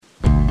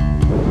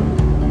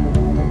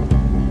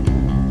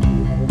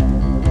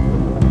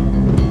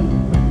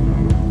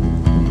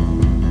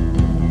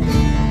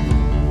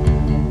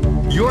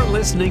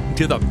listening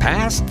to the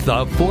Past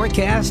the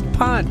Forecast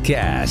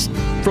podcast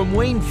from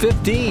Wayne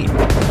 15.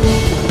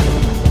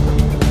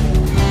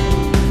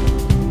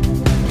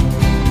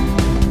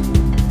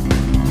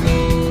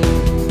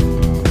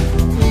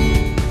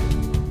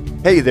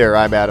 Hey there,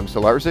 I'm Adam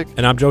Solarzik.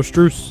 And I'm Joe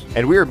Struess.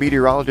 And we are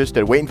meteorologists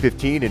at Wayne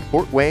 15 in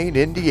Fort Wayne,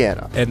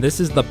 Indiana. And this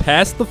is the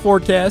Past the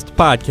Forecast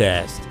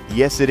podcast.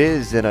 Yes, it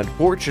is. And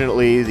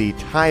unfortunately, the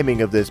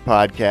timing of this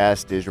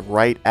podcast is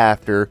right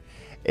after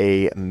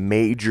a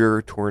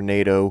major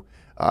tornado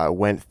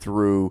went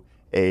through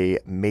a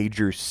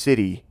major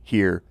city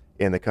here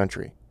in the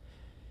country.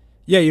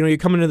 Yeah, you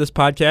come into this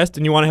podcast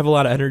and you want to have a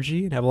lot of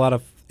energy and have a lot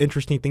of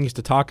interesting things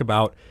to talk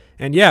about.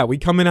 And yeah, we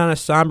come in on a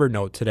somber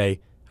note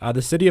today.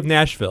 The city of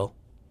Nashville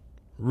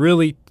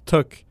really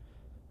took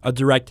a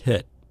direct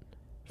hit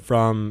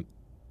from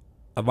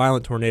a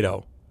violent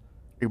tornado.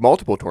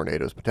 Multiple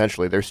tornadoes,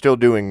 potentially. They're still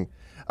doing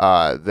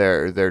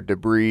their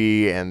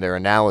debris and their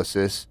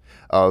analysis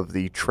of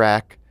the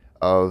track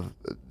of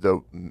the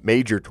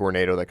major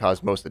tornado that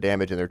caused most of the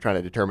damage, and they're trying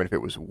to determine if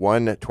it was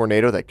one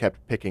tornado that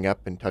kept picking up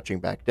and touching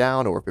back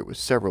down, or if it was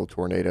several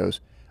tornadoes,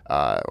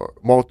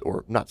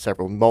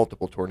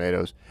 multiple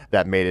tornadoes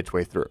that made its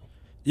way through.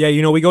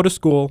 Yeah, we go to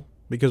school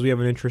because we have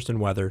an interest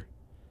in weather.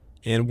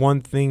 And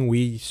one thing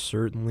we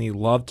certainly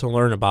love to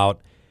learn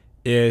about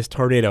is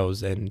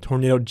tornadoes and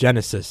tornado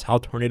genesis, how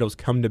tornadoes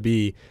come to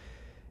be.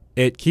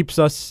 It keeps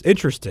us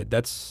interested.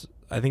 That's,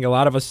 I think, a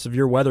lot of us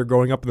severe weather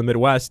growing up in the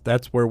Midwest,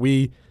 that's where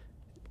we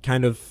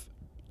kind of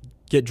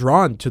get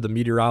drawn to the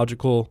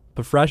meteorological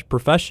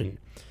profession.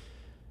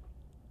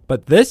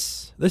 But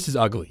this is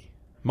ugly.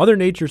 Mother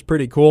Nature's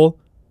pretty cool,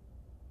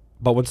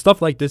 but when stuff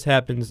like this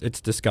happens,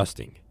 it's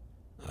disgusting.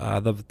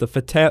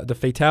 The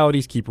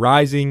fatalities keep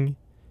rising.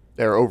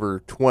 There are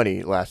over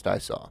 20 last I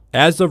saw.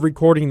 As of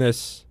recording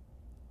this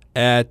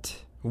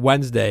at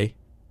Wednesday.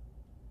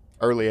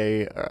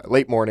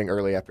 Late morning,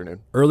 early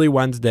afternoon. Early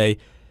Wednesday,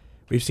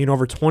 we've seen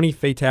over 20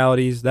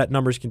 fatalities. That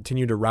numbers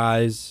continue to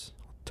rise.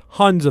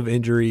 Tons of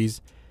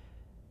injuries.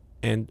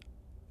 And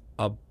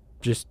a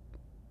just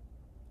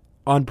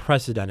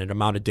unprecedented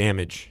amount of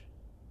damage.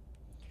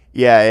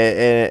 Yeah,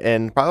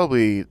 and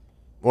probably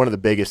one of the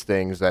biggest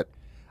things that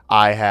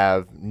I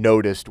have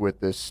noticed with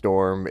this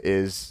storm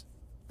is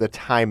the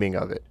timing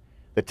of it.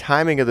 The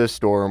timing of this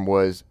storm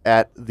was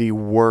at the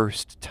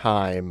worst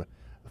time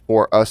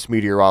for us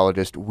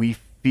meteorologists. We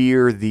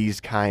fear these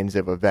kinds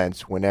of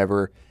events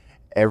whenever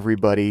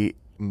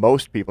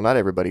most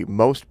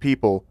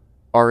people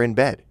are in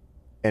bed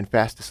and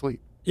fast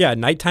asleep. Yeah,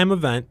 nighttime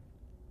event,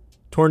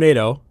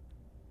 tornado,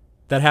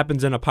 that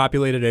happens in a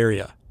populated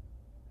area.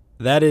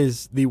 That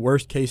is the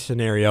worst case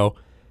scenario.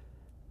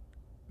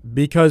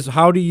 Because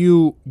how do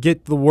you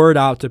get the word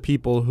out to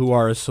people who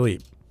are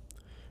asleep?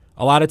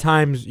 A lot of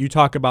times you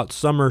talk about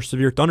summer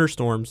severe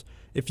thunderstorms.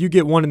 If you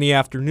get one in the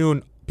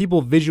afternoon,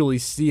 people visually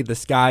see the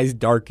skies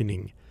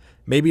darkening.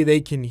 Maybe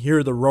they can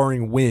hear the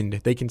roaring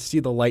wind. They can see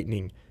the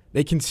lightning.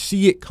 They can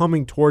see it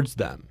coming towards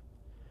them.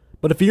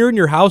 But if you're in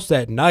your house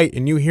at night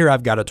and you hear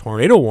I've got a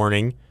tornado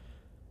warning,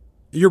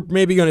 you're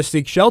maybe going to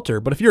seek shelter.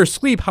 But if you're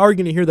asleep, how are you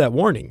going to hear that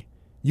warning?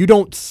 You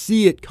don't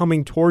see it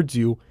coming towards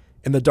you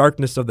in the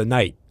darkness of the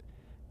night.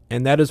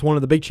 And that is one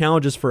of the big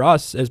challenges for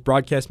us as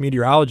broadcast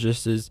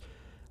meteorologists is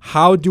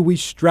how do we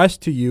stress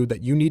to you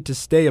that you need to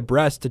stay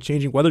abreast to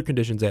changing weather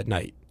conditions at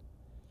night?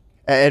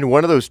 And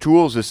one of those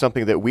tools is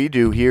something that we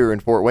do here in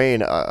Fort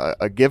Wayne,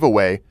 a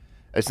giveaway.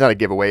 It's not a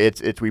giveaway.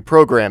 It's we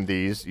program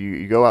these.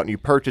 You go out and you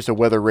purchase a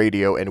weather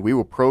radio, and we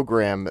will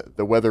program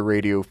the weather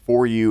radio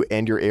for you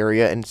and your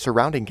area and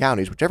surrounding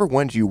counties, whichever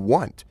ones you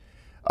want,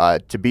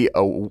 to be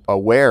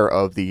aware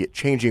of the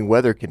changing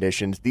weather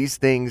conditions. These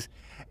things,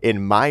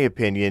 in my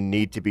opinion,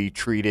 need to be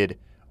treated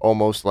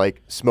almost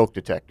like smoke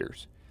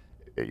detectors.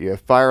 You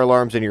have fire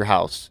alarms in your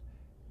house,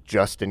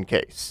 just in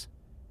case.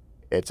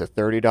 It's a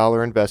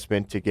 $30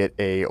 investment to get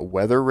a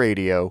weather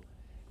radio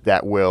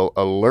that will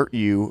alert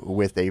you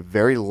with a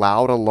very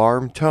loud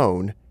alarm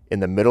tone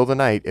in the middle of the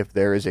night if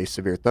there is a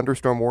severe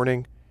thunderstorm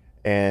warning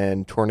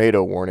and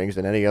tornado warnings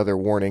and any other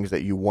warnings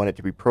that you want it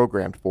to be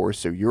programmed for,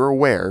 so you're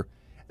aware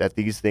that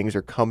these things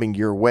are coming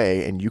your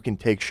way and you can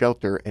take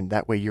shelter, and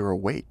that way you're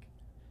awake.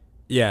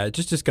 Yeah,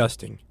 just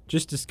disgusting.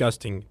 Just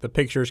disgusting. The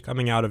pictures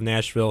coming out of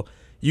Nashville,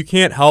 you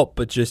can't help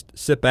but just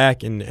sit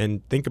back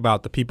and think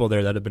about the people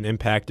there that have been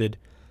impacted.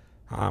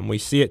 We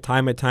see it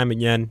time and time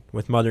again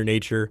with Mother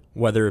Nature,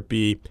 whether it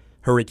be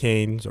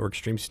hurricanes or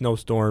extreme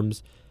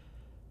snowstorms.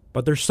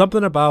 But there's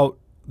something about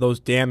those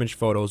damage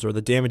photos or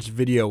the damaged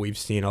video we've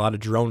seen, a lot of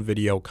drone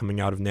video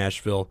coming out of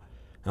Nashville.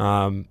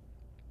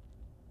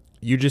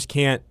 You just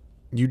can't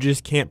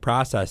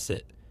process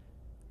it.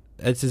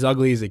 It's as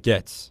ugly as it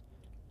gets.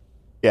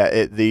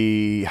 Yeah,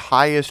 the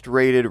highest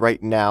rated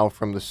right now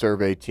from the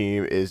survey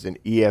team is an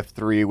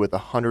EF3 with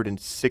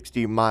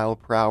 160 mile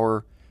per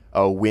hour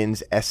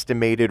winds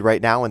estimated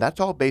right now, and that's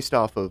all based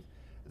off of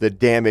the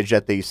damage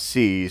that they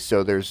see.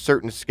 So there's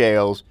certain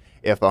scales.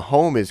 If a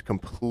home is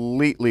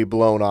completely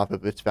blown off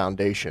of its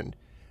foundation,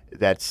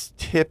 that's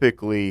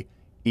typically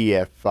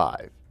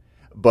EF5.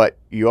 But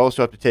you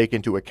also have to take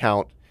into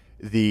account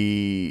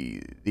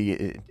the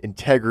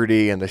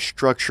integrity and the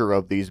structure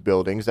of these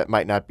buildings that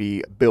might not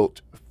be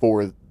built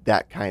for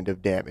that kind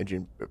of damage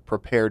and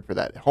prepared for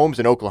that. Homes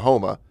in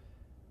Oklahoma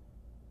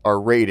are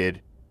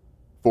rated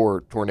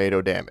for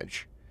tornado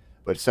damage,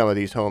 but some of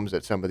these homes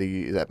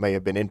that may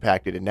have been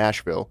impacted in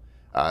Nashville,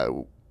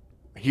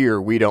 here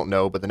we don't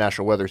know, but the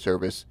National Weather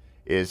Service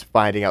is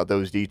finding out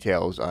those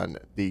details on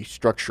the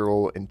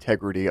structural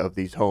integrity of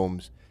these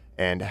homes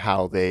and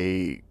how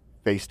they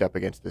faced up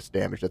against this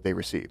damage that they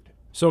received.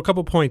 So a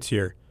couple points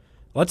here.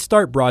 Let's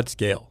start broad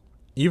scale.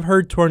 You've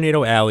heard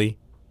Tornado Alley.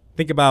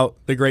 Think about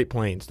the Great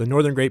Plains, the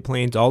northern Great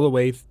Plains all the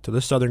way to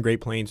the southern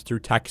Great Plains through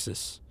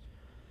Texas.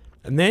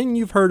 And then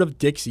you've heard of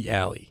Dixie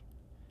Alley.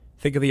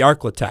 Think of the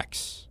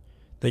Arklatex.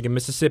 Think of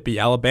Mississippi,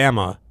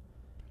 Alabama,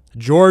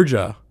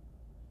 Georgia,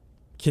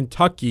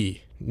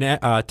 Kentucky,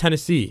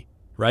 Tennessee,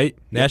 right?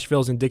 Yep.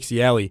 Nashville's in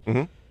Dixie Alley.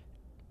 Mm-hmm.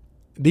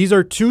 These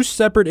are two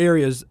separate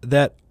areas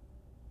that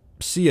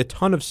see a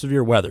ton of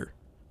severe weather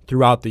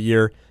throughout the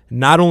year,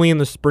 not only in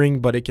the spring,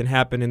 but it can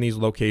happen in these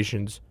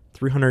locations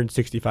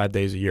 365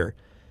 days a year.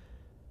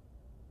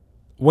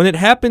 When it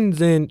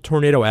happens in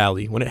Tornado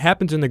Alley, when it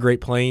happens in the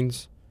Great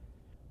Plains,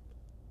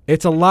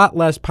 it's a lot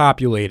less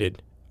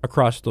populated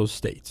across those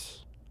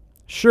states.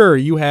 Sure,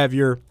 you have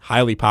your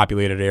highly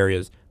populated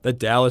areas, the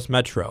Dallas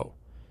Metro,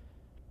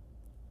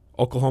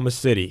 Oklahoma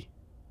City.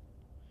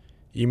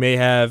 You may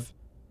have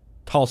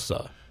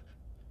Tulsa.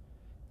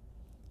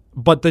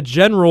 But the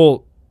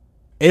general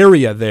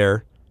area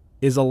there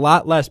is a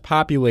lot less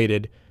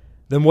populated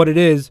than what it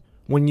is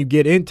when you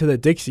get into the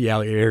Dixie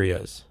Alley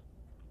areas.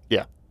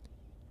 Yeah.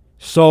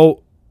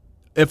 So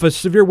if a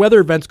severe weather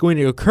event's going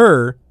to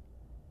occur,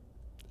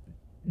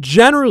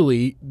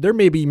 generally there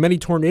may be many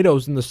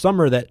tornadoes in the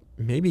summer that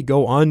maybe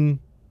go unknown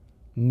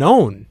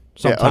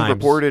sometimes. Yeah,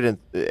 unreported,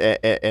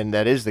 and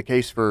that is the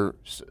case for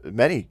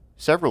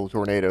several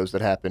tornadoes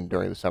that happen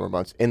during the summer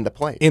months in the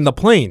plains. In the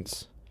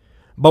plains.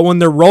 But when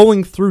they're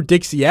rolling through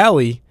Dixie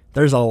Alley,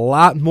 there's a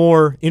lot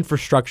more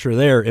infrastructure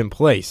there in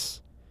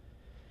place.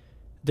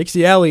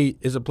 Dixie Alley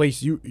is a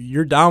place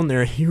you're down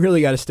there, you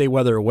really got to stay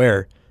weather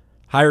aware.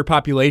 Higher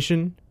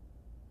population,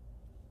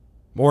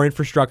 more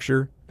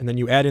infrastructure, and then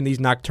you add in these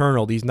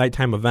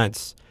nighttime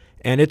events,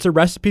 and it's a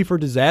recipe for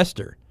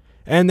disaster.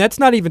 And that's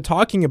not even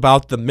talking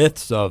about the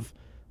myths of,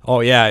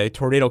 oh yeah, a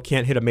tornado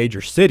can't hit a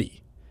major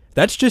city.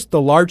 That's just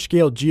the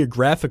large-scale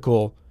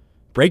geographical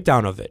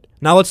breakdown of it.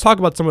 Now let's talk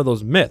about some of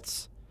those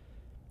myths.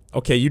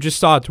 Okay, you just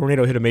saw a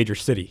tornado hit a major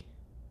city.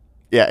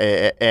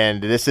 Yeah,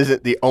 and this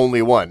isn't the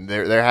only one.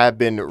 There have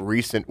been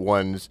recent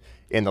ones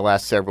in the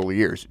last several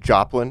years.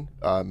 Joplin,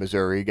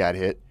 Missouri, got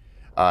hit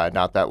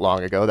not that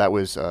long ago. That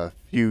was a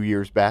few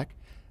years back.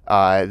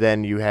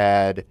 Then you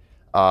had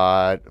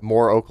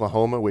Moore,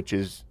 Oklahoma, which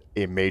is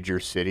a major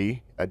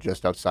city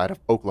just outside of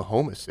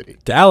Oklahoma City.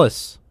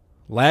 Dallas.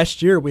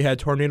 Last year we had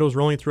tornadoes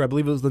rolling through, I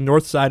believe it was the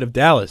north side of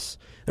Dallas.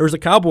 There was a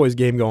Cowboys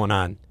game going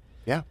on.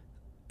 Yeah.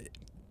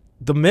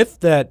 The myth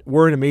that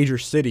we're in a major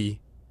city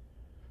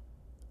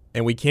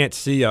and we can't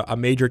see a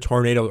major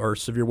tornado or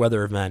severe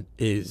weather event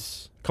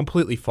is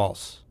completely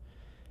false.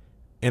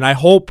 And my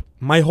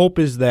hope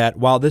is that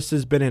while this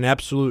has been an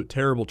absolute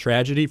terrible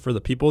tragedy for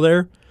the people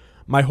there,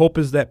 my hope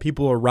is that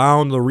people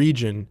around the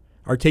region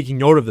are taking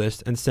note of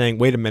this and saying,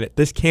 wait a minute,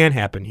 this can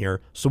happen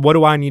here. So what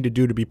do I need to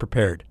do to be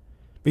prepared?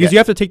 Because you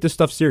have to take this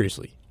stuff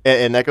seriously.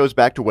 And that goes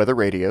back to weather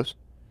radios.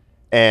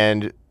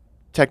 And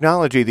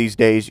technology these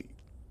days,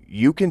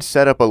 you can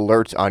set up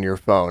alerts on your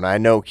phone. I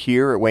know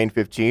here at Wayne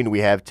 15, we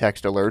have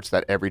text alerts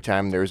that every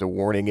time there's a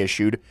warning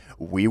issued,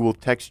 we will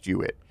text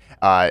you it.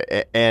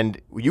 And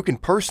you can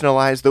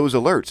personalize those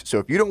alerts. So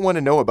if you don't want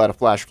to know about a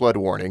flash flood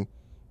warning,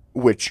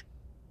 which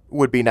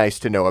would be nice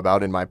to know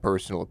about in my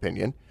personal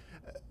opinion,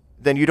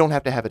 then you don't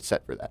have to have it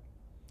set for that.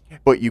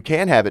 But you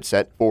can have it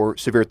set for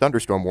severe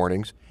thunderstorm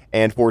warnings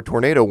and for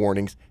tornado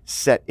warnings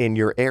set in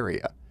your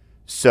area.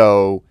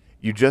 So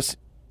you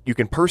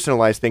can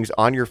personalize things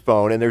on your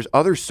phone, and there's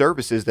other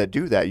services that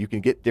do that. You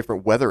can get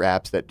different weather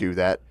apps that do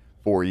that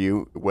for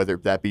you, whether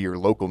that be your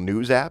local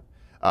news app,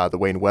 the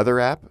Wayne Weather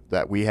app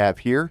that we have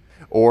here,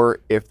 or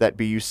if that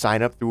be you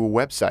sign up through a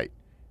website.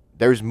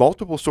 There's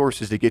multiple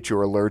sources to get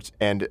your alerts,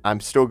 and I'm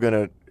still going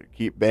to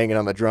keep banging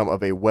on the drum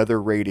of a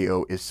weather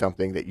radio is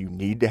something that you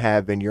need to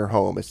have in your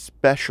home,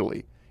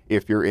 especially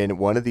if you're in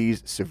one of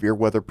these severe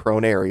weather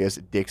prone areas,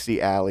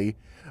 Dixie Alley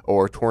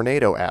or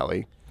Tornado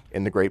Alley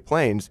in the Great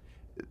Plains,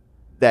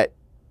 that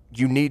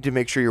you need to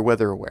make sure you're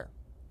weather aware.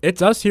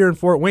 It's us here in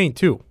Fort Wayne,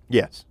 too.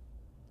 Yes.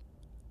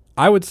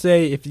 I would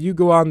say if you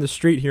go on the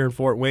street here in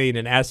Fort Wayne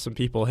and ask some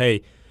people,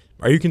 hey,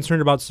 are you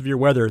concerned about severe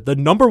weather? The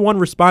number one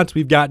response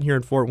we've gotten here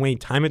in Fort Wayne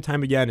time and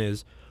time again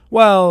is,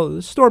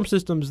 well, storm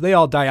systems, they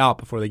all die out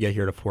before they get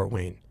here to Fort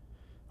Wayne.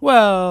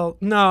 Well,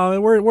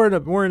 no,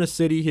 we're in a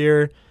city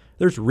here.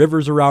 There's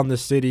rivers around the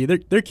city.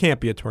 There can't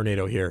be a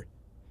tornado here.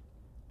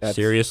 That's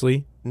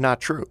seriously? Not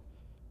true.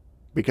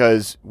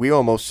 Because we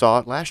almost saw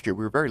it last year.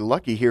 We were very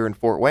lucky here in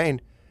Fort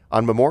Wayne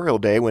on Memorial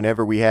Day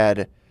whenever we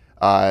had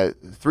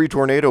 3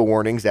 tornado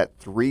warnings at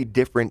 3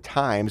 different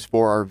times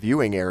for our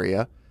viewing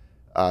area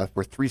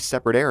for 3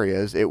 separate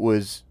areas. It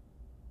was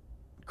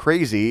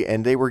crazy,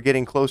 and they were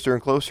getting closer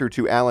and closer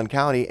to Allen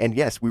County. And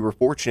yes, we were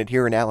fortunate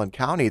here in Allen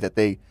County that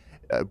they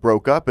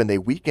broke up and they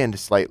weakened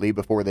slightly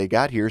before they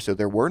got here, so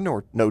there were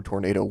no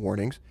tornado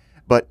warnings.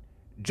 But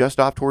just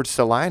off towards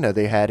Salina,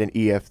 they had an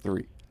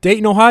EF3.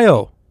 Dayton,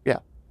 Ohio. Yeah.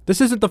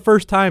 This isn't the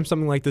first time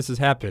something like this has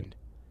happened.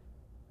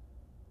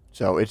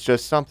 So it's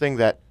just something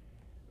that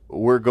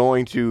we're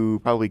going to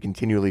probably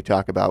continually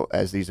talk about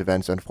as these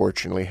events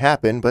unfortunately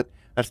happen. But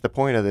that's the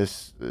point of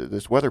this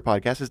weather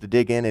podcast, is to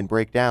dig in and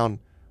break down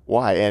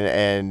why.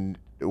 And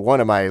one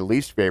of my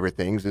least favorite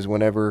things is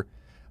whenever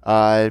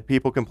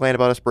people complain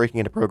about us breaking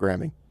into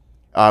programming.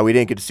 We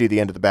didn't get to see the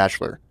end of The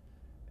Bachelor.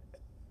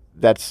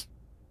 That's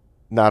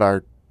not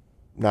our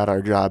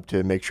job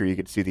to make sure you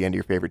get to see the end of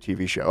your favorite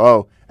TV show.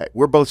 Oh,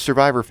 we're both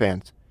Survivor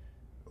fans.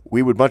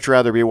 We would much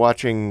rather be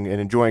watching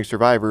and enjoying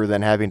Survivor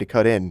than having to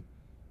cut in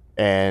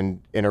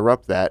and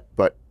interrupt that.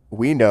 But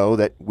we know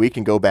that we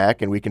can go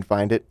back and we can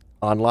find it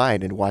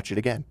online and watch it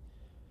again.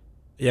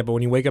 Yeah, but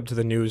when you wake up to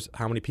the news,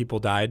 how many people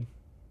died?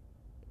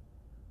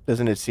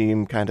 Doesn't it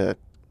seem kind of...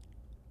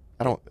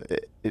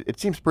 It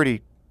seems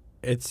pretty...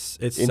 It's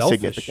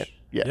insignificant. Selfish.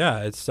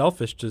 Yeah, it's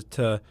selfish just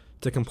to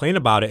complain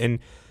about it.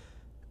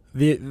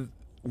 And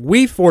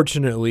we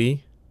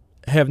fortunately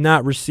have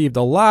not received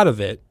a lot of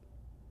it,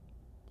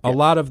 a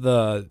lot of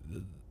the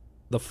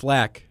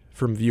flack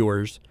from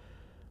viewers.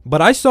 But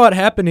I saw it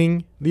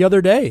happening the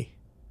other day.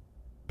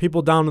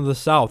 People down in the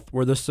south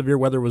where the severe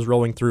weather was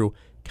rolling through,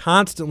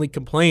 constantly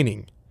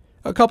complaining.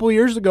 A couple of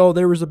years ago,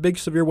 there was a big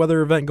severe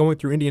weather event going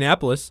through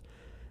Indianapolis.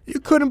 You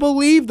couldn't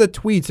believe the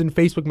tweets and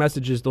Facebook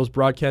messages those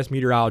broadcast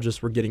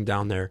meteorologists were getting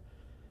down there.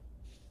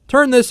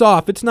 Turn this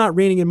off. It's not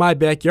raining in my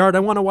backyard. I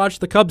want to watch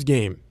the Cubs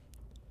game.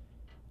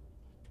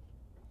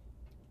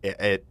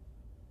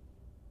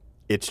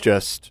 It's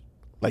just,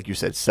 like you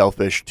said,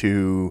 selfish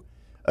to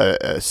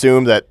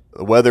assume that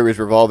the weather is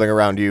revolving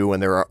around you when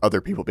there are other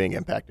people being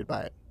impacted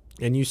by it.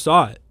 And you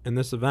saw it in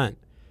this event.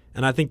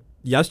 And I think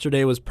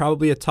yesterday was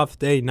probably a tough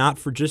day, not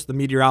for just the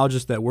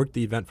meteorologists that worked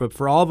the event, but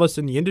for all of us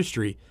in the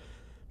industry.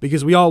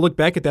 Because we all look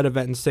back at that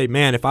event and say,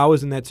 man, if I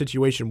was in that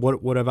situation,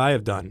 what would I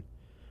have done?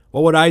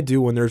 What would I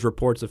do when there's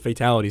reports of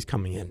fatalities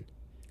coming in?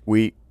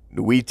 We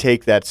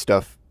take that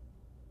stuff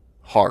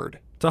hard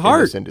in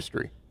this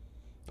industry.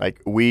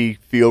 Like, we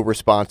feel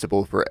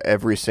responsible for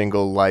every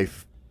single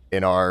life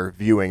in our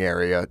viewing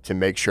area to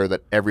make sure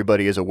that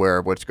everybody is aware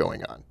of what's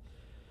going on.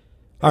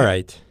 All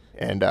right.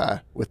 And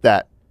with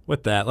that,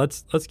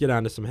 let's get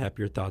on to some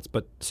happier thoughts.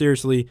 But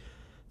seriously,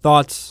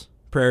 thoughts,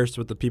 prayers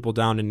with the people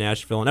down in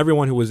Nashville and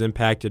everyone who was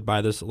impacted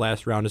by this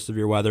last round of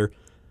severe weather.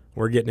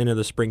 We're getting into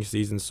the spring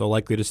season, so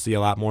likely to see a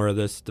lot more of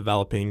this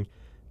developing.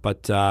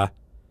 But,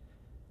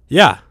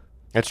 yeah.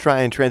 Let's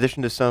try and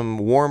transition to some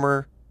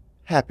warmer,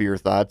 happier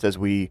thoughts as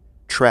we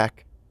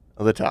track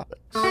the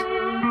topics.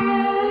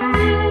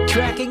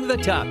 Tracking the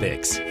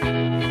topics.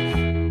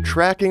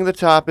 Tracking the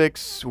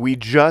topics, we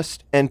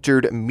just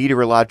entered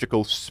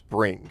meteorological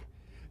spring.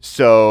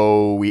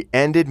 So we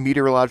ended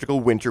meteorological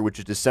winter, which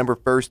is December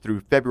 1st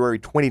through February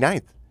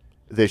 29th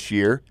this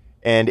year,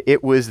 and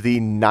it was the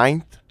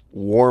 9th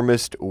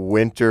warmest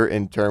winter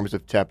in terms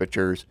of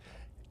temperatures.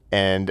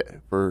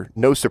 And for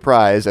no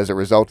surprise, as a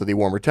result of the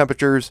warmer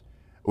temperatures,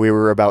 we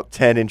were about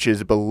 10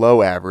 inches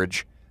below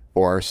average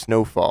for our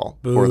snowfall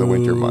for the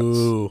winter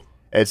months.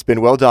 It's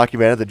been well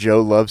documented that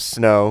Joe loves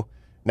snow.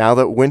 Now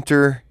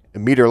that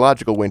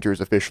meteorological winter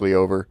is officially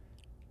over,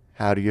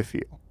 how do you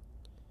feel?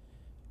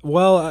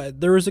 Well,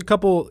 there was a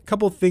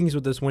couple things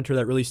with this winter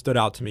that really stood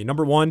out to me.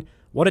 Number one,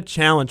 what a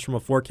challenge from a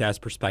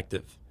forecast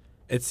perspective.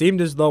 It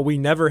seemed as though we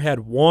never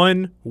had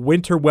one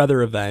winter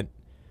weather event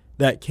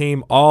that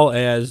came all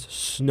as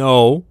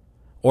snow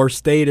or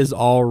stayed as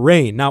all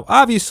rain. Now,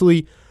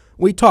 obviously,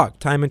 we talk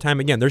time and time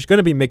again. There's going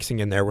to be mixing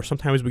in there where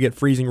sometimes we get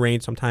freezing rain,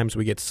 sometimes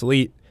we get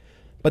sleet.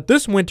 But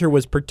this winter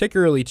was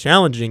particularly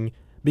challenging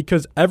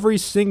because every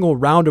single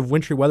round of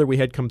wintry weather we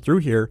had come through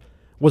here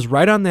was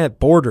right on that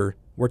border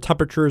where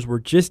temperatures were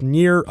just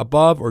near,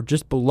 above, or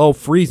just below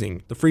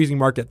freezing, the freezing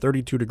mark at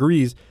 32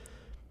 degrees.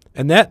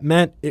 And that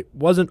meant it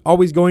wasn't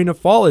always going to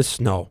fall as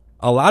snow.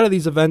 A lot of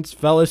these events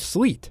fell as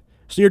sleet.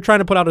 So you're trying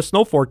to put out a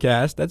snow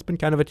forecast. That's been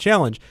kind of a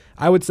challenge.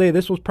 I would say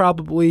this was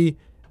probably,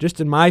 just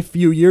in my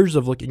few years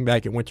of looking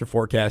back at winter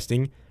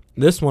forecasting,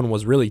 this one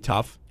was really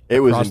tough.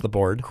 It was across the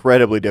board.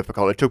 Incredibly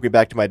difficult. It took me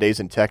back to my days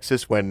in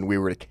Texas when we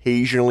would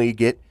occasionally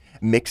get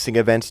mixing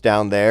events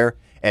down there.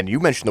 And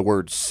you mentioned the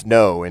word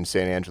snow in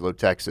San Angelo,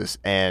 Texas,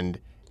 and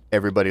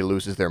everybody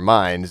loses their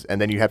minds. And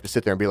then you have to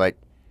sit there and be like,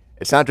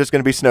 it's not just going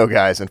to be snow,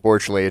 guys.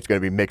 Unfortunately, it's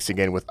going to be mixing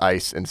in with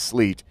ice and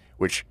sleet,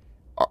 which,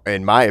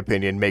 in my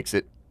opinion, makes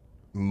it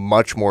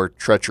much more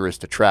treacherous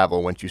to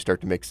travel once you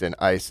start to mix in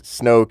ice.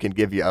 Snow can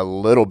give you a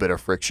little bit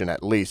of friction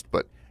at least,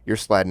 but you're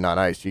sliding on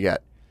ice. You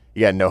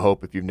got no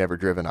hope if you've never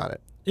driven on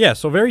it. Yeah,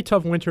 so very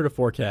tough winter to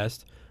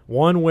forecast.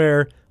 One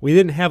where we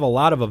didn't have a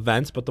lot of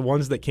events, but the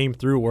ones that came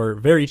through were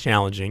very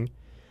challenging.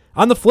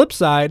 On the flip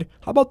side,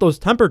 how about those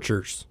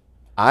temperatures?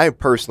 I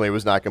personally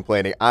was not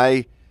complaining.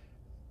 I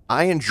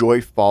enjoy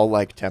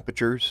fall-like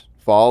temperatures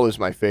Fall is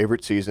my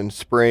favorite season.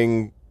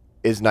 Spring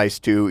is nice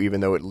too,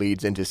 even though it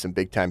leads into some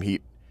big time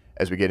heat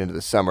as we get into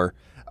the summer,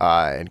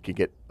 and can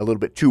get a little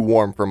bit too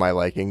warm for my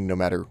liking, no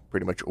matter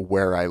pretty much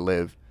where I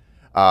live.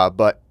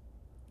 But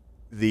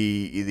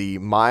the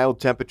mild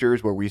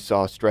temperatures where we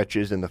saw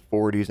stretches in the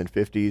 40s and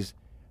 50s,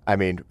 I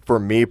mean, for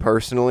me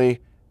personally,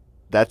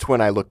 that's when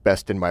I look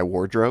best in my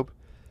wardrobe.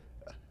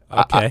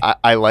 Okay.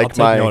 I like I'll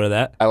take note of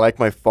that. I like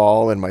my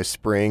fall and my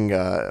spring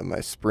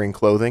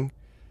clothing.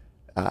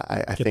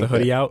 I Get think the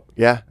hoodie out.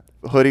 Yeah,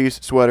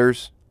 hoodies,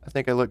 sweaters. I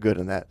think I look good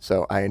in that.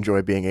 So I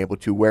enjoy being able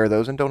to wear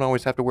those and don't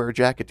always have to wear a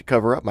jacket to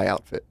cover up my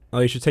outfit. Oh,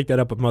 you should take that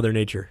up with Mother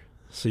Nature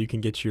so you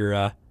can get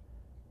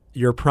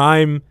your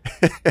prime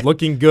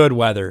looking good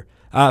weather.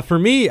 For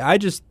me, I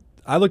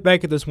look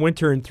back at this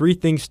winter and 3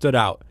 things stood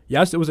out.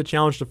 Yes, it was a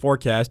challenge to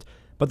forecast,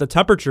 but the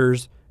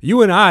temperatures,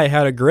 you and I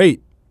had a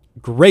great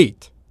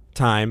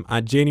time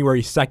on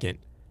January 2nd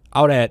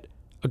out at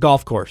a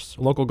golf course,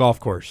 a local golf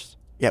course.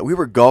 Yeah, we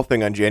were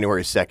golfing on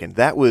January 2nd.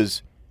 That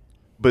was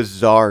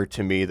bizarre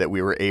to me that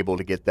we were able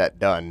to get that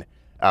done.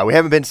 We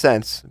haven't been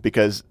since,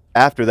 because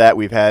after that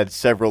we've had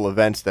several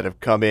events that have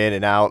come in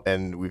and out,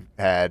 and we've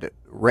had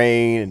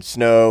rain and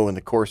snow, and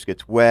the course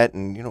gets wet,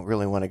 and you don't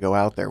really want to go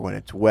out there when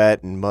it's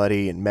wet and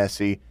muddy and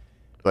messy.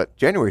 But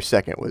January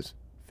 2nd was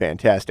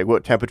fantastic.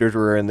 What temperatures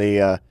were in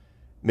the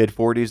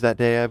mid-40s that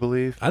day, I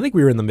believe? I think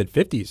we were in the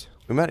mid-50s.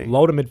 We might have.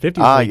 Low to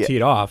mid-50s when they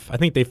teed off. I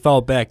think they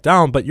fell back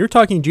down, but you're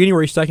talking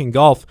January 2nd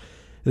golf.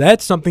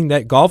 That's something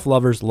that golf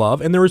lovers love.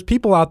 And there was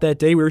people out that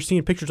day. We were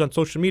seeing pictures on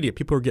social media.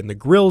 People were getting the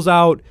grills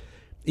out.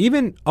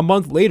 Even a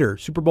month later,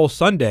 Super Bowl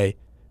Sunday,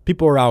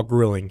 people were out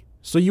grilling.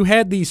 So you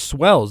had these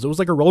swells. It was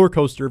like a roller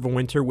coaster of a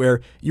winter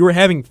where you were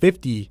having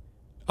 50,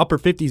 upper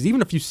 50s,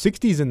 even a few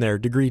 60s in there,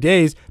 degree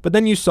days. But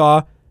then you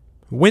saw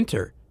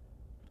winter.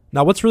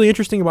 Now, what's really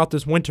interesting about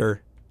this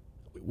winter,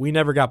 we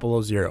never got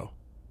below 0.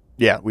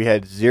 Yeah, we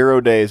had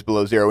 0 days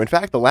below 0. In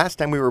fact, the last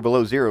time we were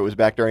below 0 was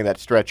back during that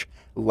stretch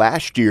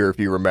last year, if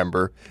you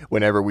remember,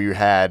 whenever we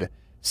had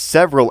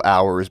several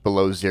hours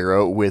below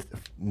 0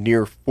 with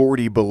near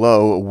 40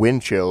 below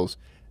wind chills.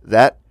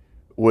 That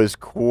was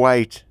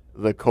quite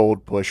the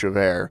cold push of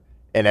air.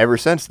 And ever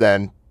since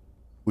then,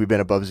 we've been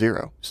above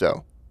 0.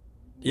 So,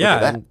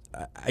 yeah, and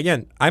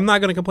again, I'm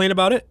not going to complain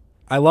about it.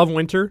 I love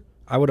winter.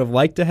 I would have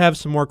liked to have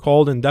some more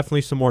cold and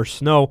definitely some more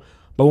snow.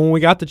 But when we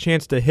got the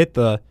chance to hit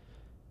the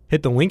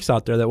links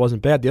out there, that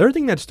wasn't bad. The other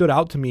thing that stood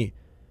out to me,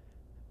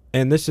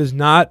 and this is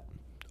not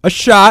a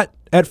shot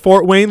at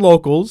Fort Wayne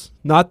locals,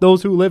 not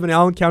those who live in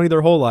Allen County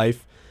their whole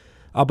life,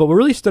 but what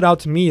really stood out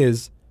to me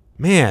is,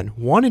 man,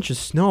 1 inch of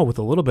snow with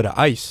a little bit of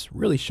ice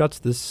really shuts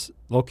this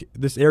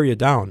area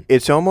down.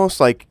 It's almost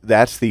like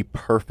that's the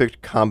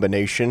perfect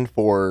combination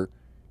for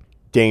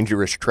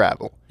dangerous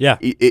travel. Yeah.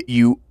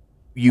 You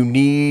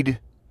need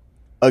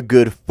a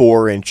good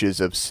 4 inches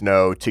of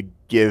snow to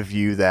give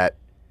you that,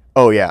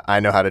 oh yeah, I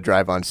know how to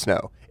drive on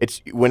snow.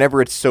 It's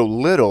whenever it's so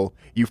little,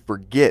 you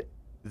forget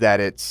that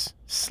it's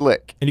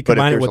slick. And you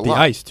combine it with the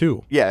ice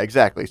too. Yeah,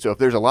 exactly. So if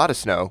there's a lot of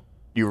snow,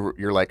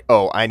 you're like,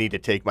 oh, I need to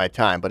take my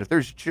time. But if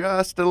there's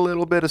just a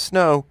little bit of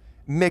snow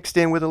mixed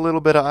in with a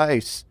little bit of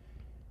ice,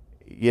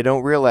 you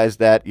don't realize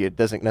that. It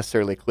doesn't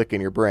necessarily click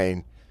in your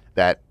brain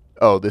that,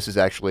 oh, this is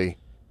actually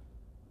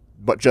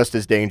but just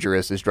as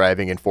dangerous as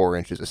driving in 4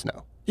 inches of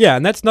snow. Yeah,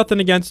 and that's nothing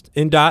against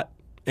INDOT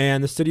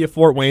and the city of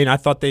Fort Wayne. I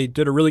thought they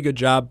did a really good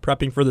job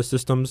prepping for the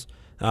systems,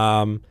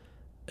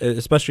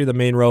 especially the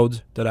main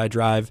roads that I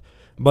drive.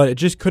 But I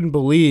just couldn't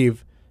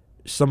believe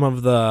some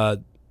of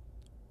the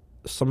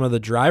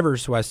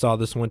drivers who I saw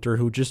this winter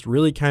who just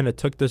really kind of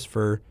took this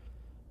for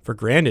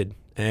granted.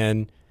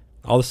 And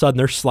all of a sudden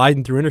they're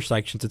sliding through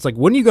intersections. It's like,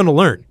 when are you going to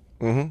learn?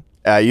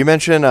 Mm-hmm. You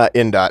mentioned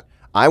INDOT.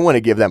 I want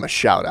to give them a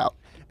shout out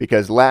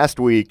because last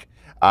week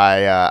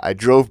I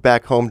drove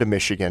back home to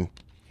Michigan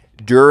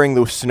during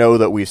the snow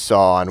that we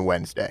saw on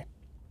Wednesday.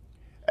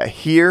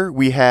 Here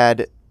we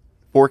had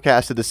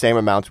forecasted the same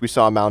amounts. We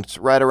saw amounts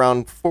right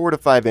around 4 to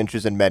 5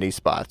 inches in many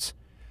spots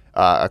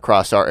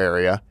across our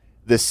area.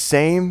 The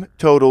same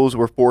totals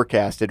were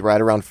forecasted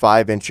right around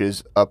 5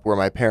 inches up where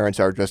my parents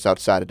are, just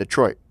outside of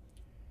Detroit.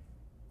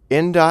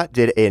 INDOT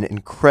did an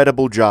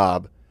incredible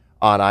job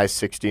on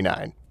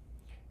I-69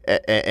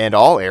 and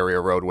all area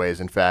roadways,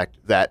 in fact,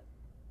 that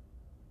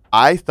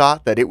I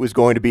thought that it was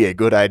going to be a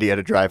good idea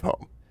to drive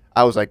home.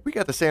 I was like, we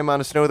got the same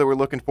amount of snow that we're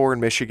looking for in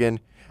Michigan.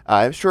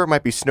 I'm sure it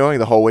might be snowing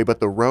the whole way, but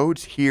the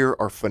roads here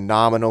are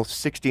phenomenal.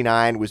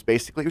 69 was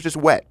basically, it was just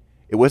wet.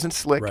 It wasn't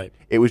slick. Right.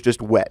 It was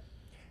just wet.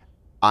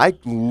 I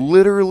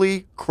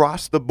literally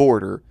crossed the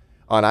border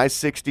on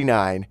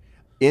I-69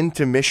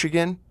 into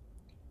Michigan.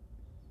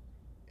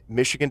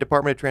 Michigan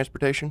Department of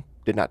Transportation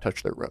did not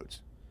touch their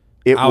roads.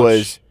 It Ouch.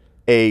 was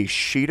a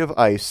sheet of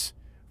ice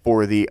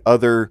for the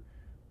other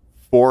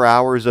 4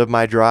 hours of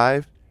my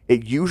drive.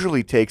 It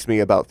usually takes me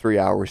about 3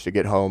 hours to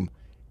get home.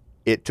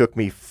 It took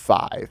me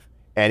 5.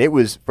 And it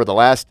was, for the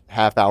last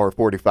half hour,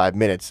 45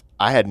 minutes,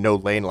 I had no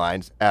lane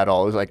lines at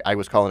all. It was like I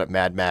was calling it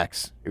Mad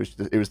Max. It was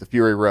the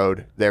Fury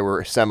Road. There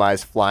were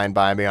semis flying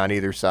by me on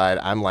either side.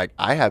 I'm like,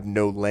 I have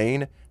no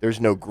lane.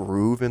 There's no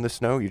groove in the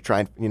snow. You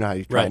know how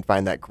you try and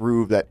find that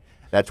groove,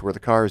 that's where the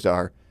cars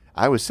are.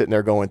 I was sitting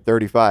there going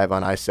 35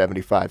 on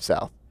I-75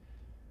 South.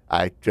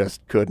 I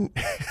just couldn't.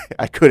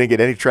 I couldn't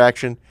get any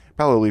traction,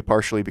 probably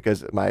partially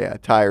because my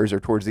tires are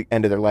towards the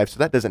end of their life, so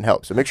that doesn't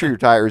help. So make sure your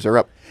tires are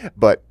up.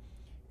 But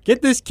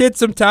get this kid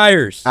some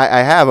tires. I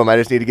have them. I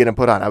just need to get them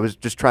put on. I was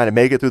just trying to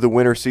make it through the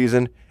winter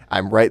season.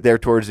 I'm right there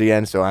towards the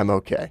end, so I'm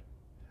okay.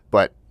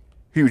 But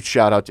huge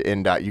shout out to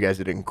INDOT. You guys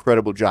did an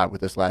incredible job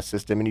with this last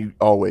system, and you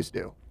always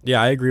do.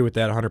 Yeah, I agree with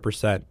that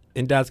 100%.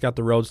 INDOT's got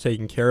the roads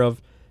taken care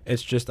of.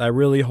 It's just I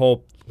really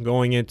hope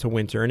going into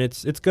winter, and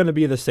it's going to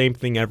be the same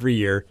thing every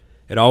year.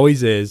 It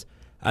always is.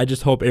 I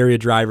just hope area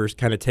drivers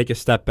kind of take a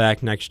step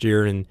back next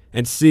year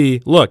and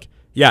see, look,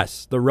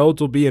 yes, the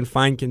roads will be in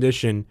fine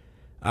condition.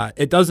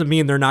 It doesn't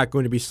mean they're not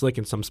going to be slick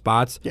in some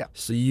spots. Yeah.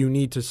 So you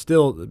need to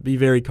still be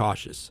very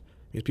cautious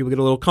because people get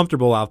a little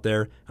comfortable out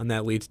there, and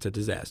that leads to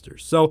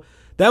disasters. So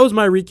that was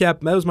my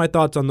recap. That was my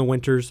thoughts on the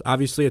winters.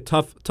 Obviously a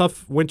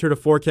tough winter to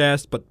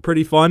forecast, but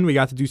pretty fun. We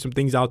got to do some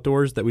things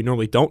outdoors that we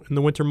normally don't in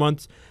the winter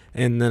months.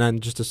 And then I'm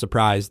just a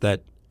surprise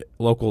that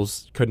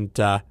locals couldn't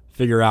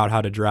figure out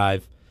how to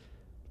drive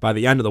by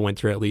the end of the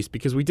winter, at least,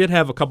 because we did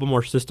have a couple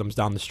more systems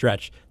down the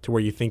stretch to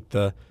where you think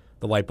the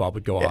light bulb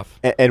would go off.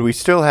 And we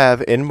still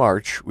have, in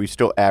March, we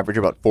still average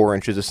about 4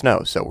 inches of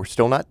snow. So we're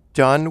still not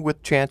done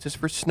with chances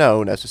for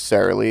snow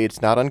necessarily.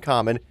 It's not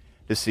uncommon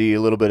to see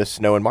a little bit of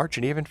snow in March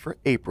and even for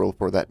April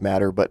for that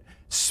matter. But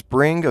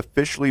spring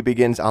officially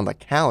begins on the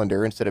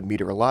calendar instead of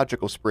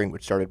meteorological spring,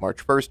 which started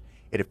March 1st.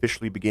 It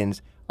officially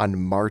begins on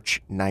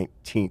March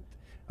 19th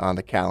on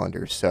the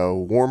calendar. So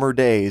warmer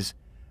days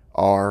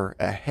are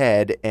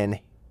ahead. And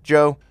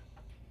Joe,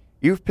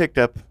 you've picked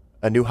up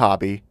a new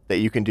hobby that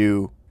you can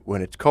do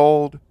when it's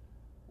cold,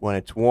 when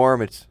it's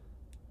warm. It's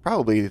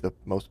probably the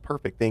most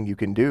perfect thing you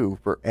can do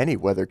for any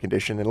weather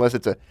condition, unless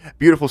it's a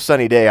beautiful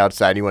sunny day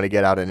outside and you want to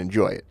get out and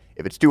enjoy it.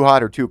 If it's too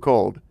hot or too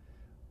cold,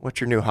 what's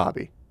your new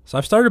hobby? So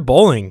I've started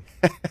bowling.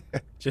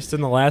 Just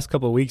in the last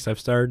couple of weeks, I've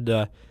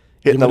started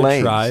hitting the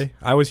lanes. Try.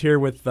 I was here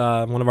with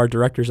one of our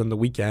directors on the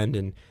weekend,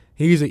 and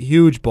he's a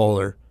huge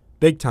bowler,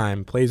 big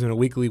time. Plays in a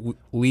weekly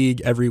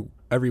league every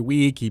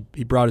week.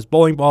 He brought his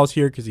bowling balls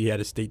here because he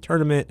had a state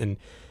tournament, and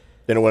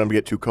didn't want him to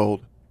get too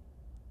cold.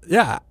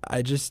 Yeah,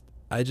 I just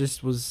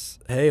was,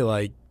 hey,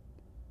 like,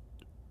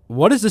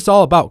 what is this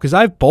all about? Because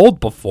I've bowled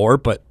before,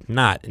 but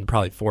not in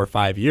probably 4 or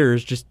 5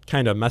 years, just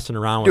kind of messing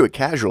around. Do it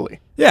casually.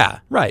 Yeah,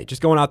 right.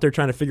 Just going out there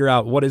trying to figure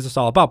out what is this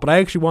all about. But I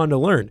actually wanted to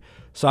learn.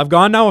 So I've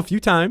gone now a few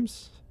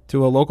times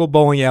to a local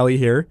bowling alley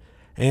here,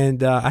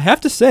 and I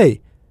have to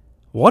say,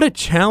 what a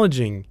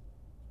challenging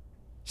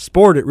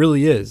sport it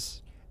really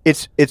is.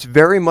 It's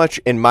very much,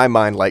 in my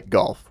mind, like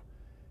golf,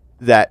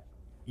 that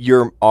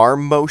your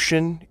arm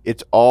motion,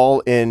 it's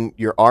all in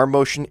your arm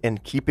motion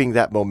and keeping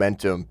that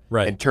momentum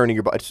and turning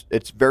your body.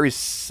 It's very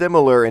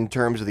similar in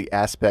terms of the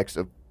aspects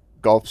of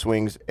golf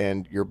swings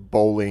and your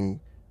bowling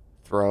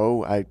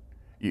throw.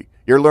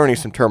 You're learning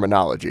some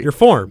terminology. Your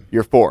form.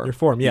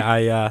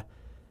 Yeah,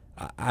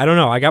 I don't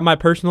know. I got my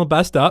personal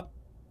best up.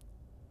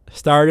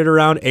 Started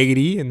around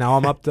 80, and now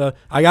I'm up to.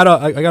 I got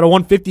a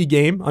 150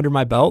 game under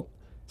my belt.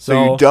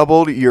 So you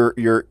doubled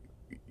your.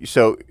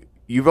 So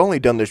you've only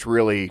done this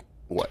really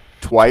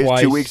twice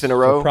 2 weeks in a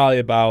row. Probably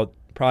about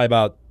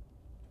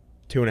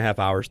 2.5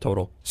 hours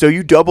total. So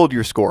you doubled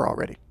your score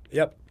already.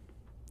 Yep.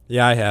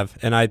 Yeah, I have,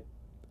 and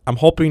I'm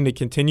hoping to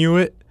continue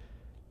it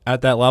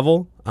at that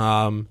level.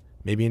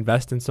 Maybe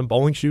invest in some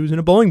bowling shoes and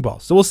a bowling ball.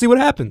 So we'll see what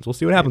happens.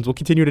 We'll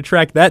continue to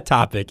track that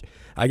topic,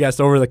 I guess,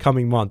 over the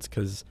coming months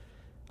because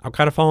I'm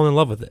kind of falling in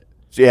love with it.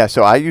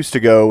 So I used to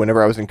go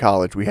whenever I was in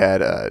college. We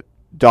had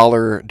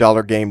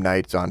dollar game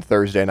nights on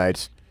Thursday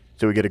nights,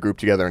 so we get a group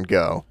together and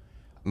go.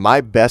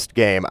 My best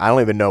game, I don't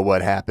even know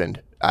what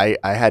happened. I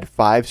had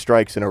 5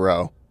 strikes in a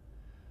row.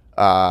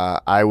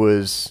 I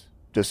was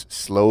just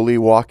slowly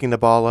walking the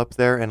ball up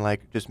there and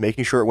just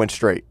making sure it went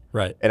straight.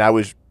 Right. And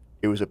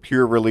it was a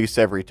pure release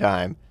every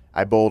time.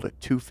 I bowled at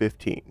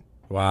 215.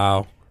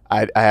 Wow.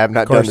 I have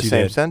not done the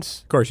same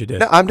since. Of course you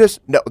did.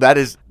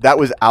 That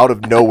was out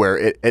of nowhere.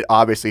 It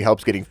obviously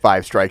helps getting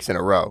 5 strikes in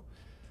a row.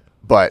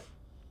 But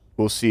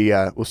we'll see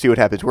what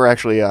happens. We're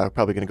actually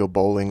probably going to go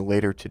bowling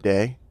later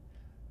today.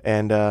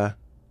 And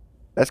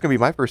that's going to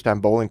be my first time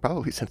bowling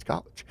probably since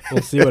college.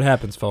 We'll see what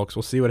happens, folks.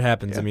 We'll see what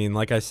happens. Yeah. I mean,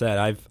 like I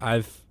said,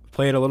 I've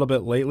played a little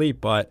bit lately,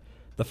 but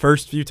the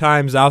first few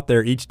times out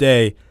there each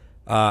day,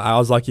 I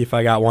was lucky if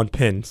I got 1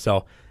 pin.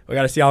 So we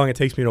got to see how long it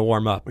takes me to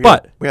warm up. We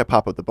got to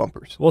pop up the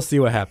bumpers. We'll see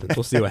what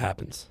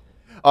happens.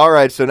 All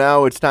right, so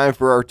now it's time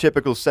for our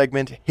typical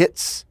segment,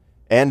 Hits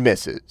and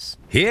Misses.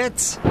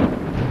 Hits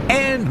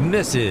and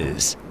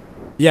Misses.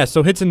 Yeah,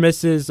 so hits and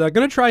misses. Going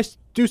to try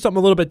do something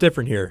a little bit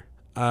different here.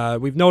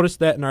 We've noticed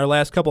that in our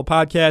last couple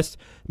podcasts,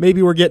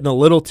 maybe we're getting a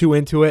little too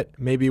into it.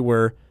 Maybe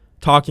we're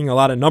talking a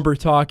lot of number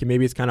talk, and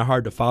maybe it's kind of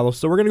hard to follow.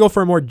 So we're going to go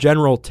for a more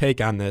general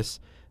take on this.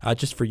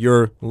 just for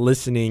your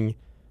listening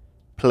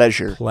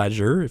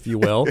pleasure, if you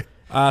will.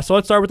 So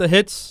let's start with the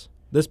hits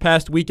this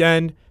past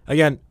weekend.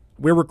 Again,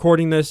 we're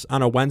recording this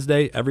on a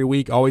Wednesday every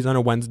week, always on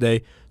a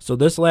Wednesday. So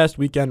this last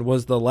weekend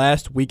was the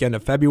last weekend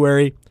of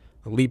February,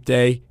 a leap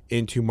day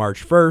into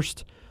March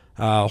 1st.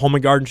 Home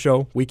and Garden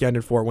Show weekend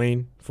in Fort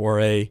Wayne for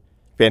a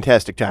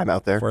fantastic time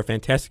out there. For a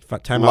fantastic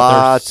time out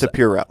there. Lots of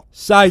Purell.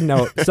 Side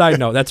note,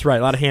 that's right,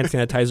 a lot of hand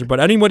sanitizer. But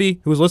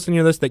anybody who's listening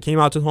to this that came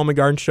out to the Home and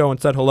Garden Show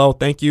and said hello,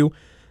 thank you.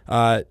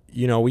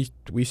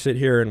 We sit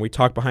here and we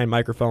talk behind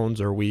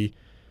microphones or we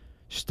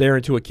stare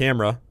into a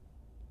camera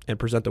and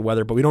present the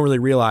weather, but we don't really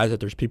realize that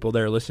there's people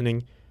there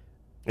listening.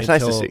 It's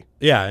nice to see.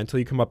 Yeah, until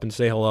you come up and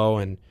say hello.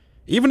 And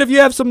even if you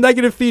have some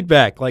negative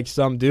feedback, like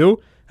some do,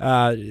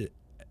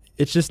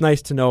 it's just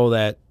nice to know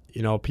that,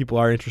 people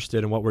are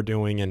interested in what we're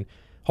doing, and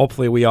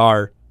hopefully we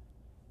are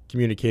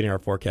communicating our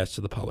forecast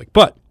to the public.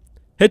 But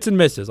hits and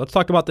misses. Let's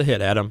talk about the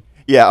hit, Adam.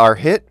 Yeah, our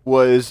hit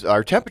was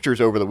our temperatures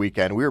over the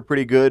weekend. We were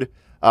pretty good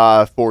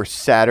for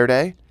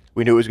Saturday.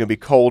 We knew it was going to be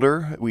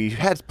colder. We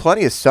had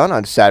plenty of sun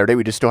on Saturday.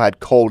 We just still had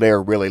cold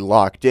air really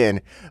locked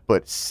in.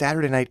 But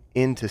Saturday night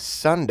into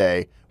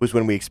Sunday was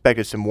when we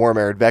expected some warm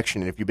air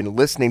advection. And if you've been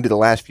listening to the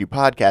last few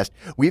podcasts,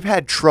 we've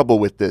had trouble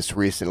with this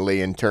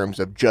recently in terms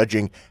of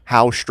judging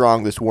how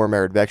strong this warm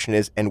air advection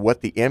is and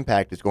what the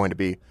impact is going to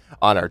be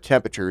on our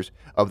temperatures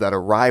of that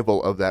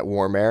arrival of that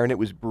warm air. And it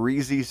was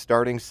breezy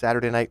starting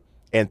Saturday night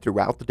and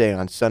throughout the day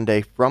on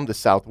Sunday from the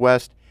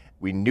southwest.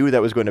 We knew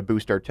that was going to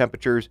boost our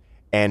temperatures,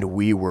 and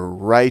we were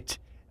right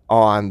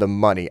on the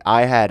money.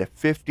 I had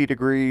 50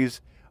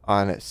 degrees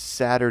on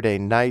Saturday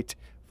night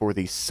for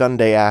the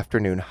Sunday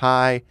afternoon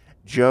high.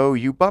 Joe,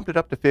 you bumped it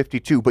up to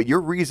 52, but your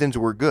reasons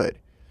were good,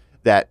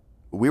 that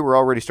we were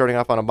already starting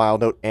off on a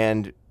mild note,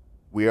 and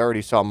we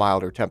already saw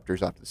milder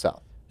temperatures off to the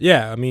south.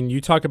 Yeah, I mean,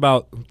 you talk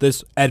about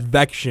this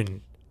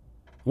advection.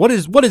 What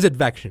is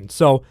advection?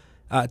 So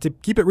to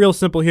keep it real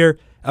simple here,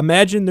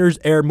 imagine there's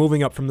air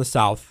moving up from the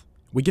south.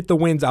 We get the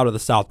winds out of the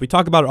south. We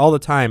talk about it all the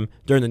time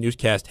during the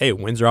newscast. Hey,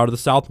 winds are out of the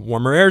south,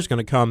 warmer air is going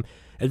to come.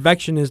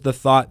 Advection is the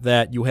thought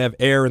that you have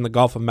air in the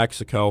Gulf of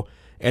Mexico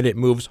and it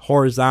moves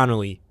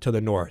horizontally to the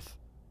north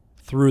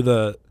through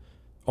the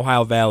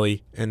Ohio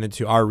Valley and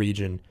into our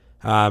region.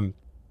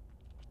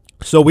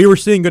 So we were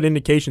seeing good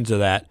indications of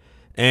that.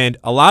 And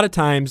a lot of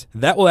times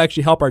that will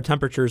actually help our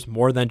temperatures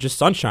more than just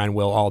sunshine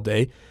will all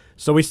day.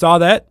 So we saw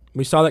that.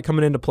 We saw that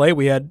coming into play.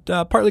 We had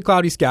partly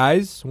cloudy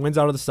skies, winds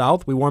out of the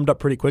south. We warmed up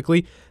pretty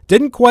quickly.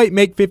 Didn't quite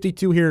make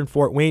 52 here in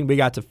Fort Wayne. We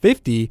got to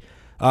 50,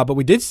 but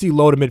we did see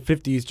low to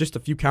mid-50s just a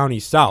few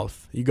counties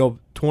south. You go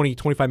 20,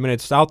 25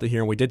 minutes south of here,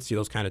 and we did see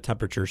those kind of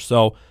temperatures.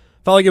 So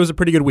felt like it was a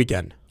pretty good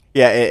weekend.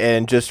 Yeah,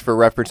 and just for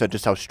reference on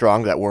just how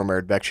strong that warm air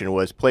advection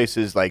was,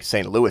 places like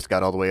St. Louis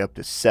got all the way up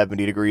to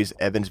 70 degrees.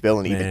 Evansville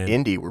and even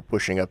Indy were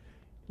pushing up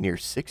near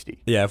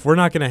 60. Yeah, if we're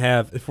not gonna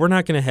have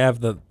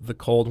the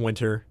cold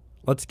winter,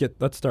 let's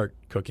start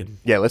cooking.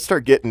 Yeah, let's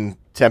start getting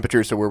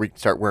temperatures so where we can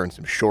start wearing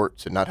some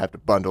shorts and not have to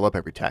bundle up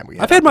every time we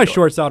have. I've had my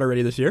shorts out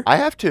already this year. I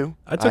have too.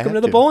 I took them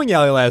to the bowling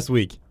alley last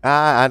week.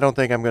 I don't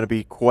think I'm going to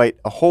be quite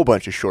a whole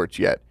bunch of shorts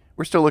yet.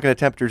 We're still looking at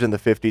temperatures in the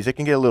 50s. It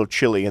can get a little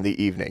chilly in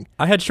the evening.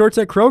 I had shorts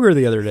at Kroger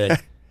the other day.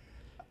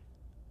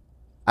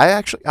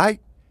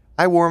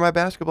 I wore my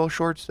basketball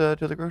shorts to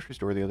the grocery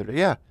store the other day.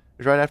 Yeah, it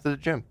was right after the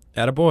gym.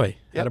 Attaboy.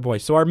 Yep. Attaboy.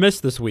 So our miss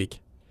this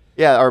week.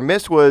 Yeah, our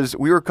miss was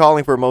we were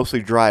calling for a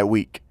mostly dry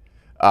week.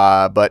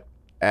 But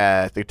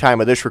at the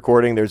time of this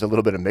recording, there's a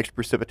little bit of mixed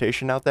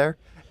precipitation out there.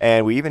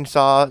 And we even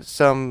saw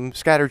some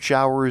scattered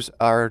showers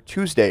our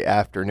Tuesday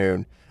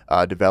afternoon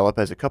develop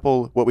as a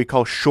couple what we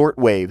call short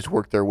waves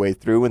work their way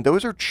through. And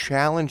those are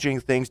challenging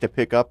things to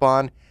pick up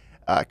on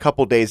a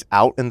couple days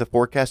out in the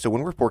forecast. So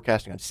when we're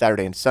forecasting on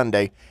Saturday and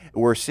Sunday,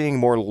 we're seeing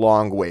more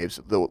long waves,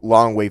 the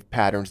long wave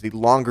patterns, the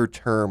longer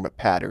term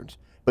patterns.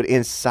 But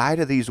inside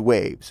of these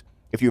waves,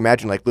 if you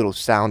imagine like little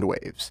sound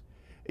waves,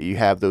 you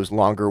have those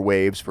longer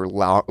waves for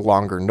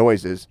longer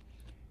noises,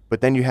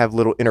 but then you have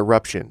little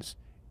interruptions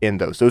in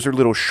those. Those are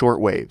little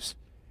short waves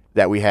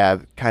that we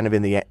have kind of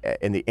in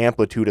the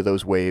amplitude of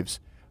those waves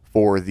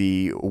for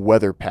the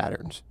weather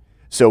patterns.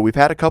 So we've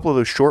had a couple of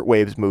those short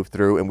waves move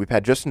through, and we've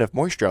had just enough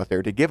moisture out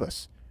there to give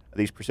us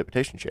these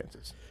precipitation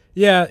chances.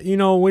 Yeah, we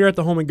were at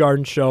the Home and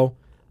Garden Show.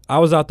 I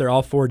was out there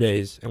all 4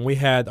 days, and we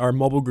had our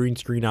mobile green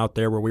screen out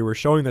there where we were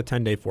showing the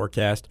 10-day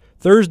forecast.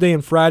 Thursday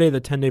and Friday, the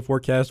 10-day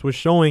forecast was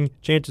showing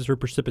chances for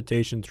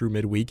precipitation through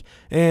midweek.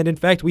 And, in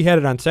fact, we had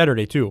it on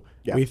Saturday, too.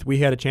 Yeah. We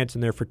had a chance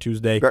in there for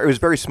Tuesday. It was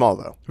very small,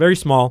 though. Very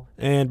small.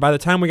 And by the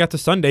time we got to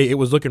Sunday, it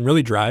was looking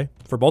really dry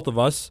for both of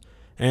us.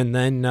 And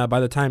then by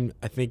the time,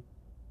 I think,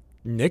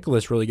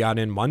 Nicholas really got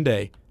in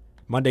Monday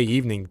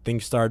evening,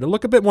 things started to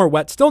look a bit more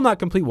wet. Still not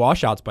complete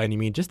washouts by any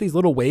means, just these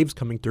little waves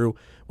coming through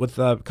with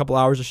a couple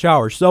hours of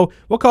showers. So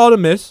we'll call it a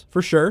miss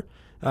for sure,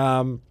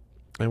 and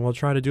we'll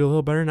try to do a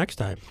little better next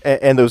time.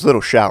 And those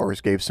little showers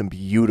gave some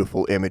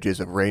beautiful images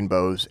of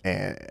rainbows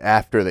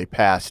after they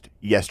passed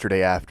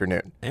yesterday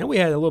afternoon. And we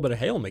had a little bit of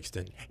hail mixed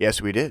in.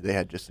 Yes, we did. They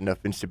had just enough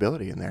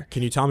instability in there.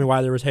 Can you tell me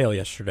why there was hail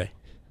yesterday?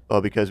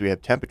 Well, because we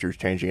have temperatures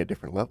changing at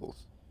different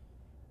levels.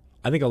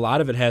 I think a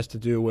lot of it has to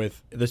do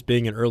with this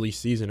being an early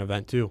season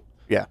event, too.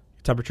 Yeah.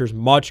 Temperatures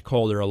much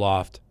colder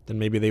aloft than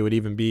maybe they would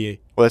even be.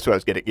 Well, that's what I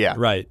was getting. Yeah.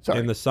 Right. Sorry.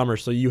 In the summer.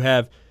 So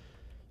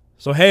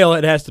hail,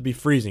 it has to be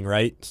freezing,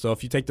 right? So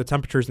if you take the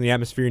temperatures in the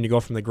atmosphere and you go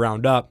from the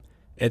ground up,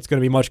 it's going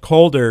to be much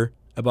colder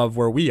above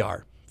where we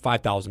are.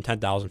 5,000,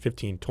 10,000,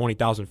 15,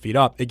 20,000 feet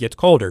up, it gets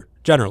colder,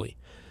 generally.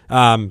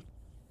 In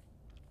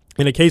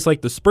a case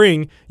like the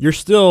spring, you're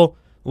still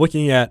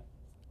looking at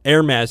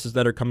air masses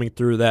that are coming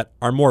through that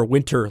are more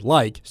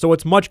winter-like. So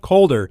it's much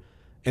colder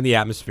in the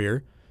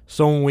atmosphere.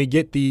 So when we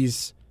get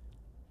these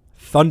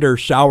thunder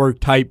shower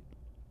type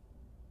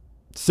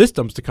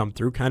systems to come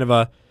through, kind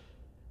of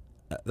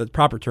the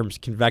proper term is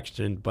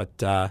convection, but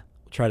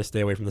try to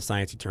stay away from the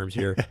sciencey terms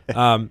here.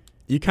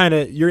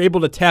 You're able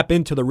to tap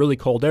into the really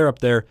cold air up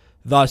there.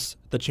 Thus,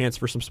 the chance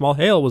for some small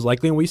hail was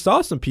likely, and we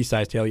saw some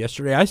pea-sized hail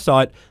yesterday. I saw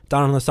it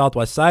down on the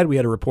southwest side. We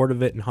had a report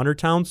of it in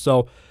Huntertown.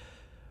 So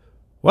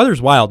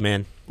weather's wild,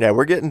 man. Yeah,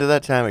 we're getting to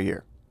that time of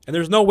year. And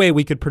there's no way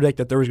we could predict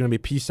that there was going to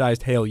be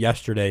pea-sized hail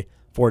yesterday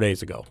 4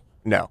 days ago.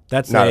 No,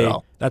 not at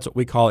all. That's what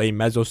we call a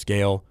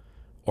mesoscale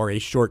or a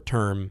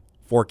short-term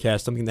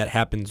forecast, something that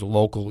happens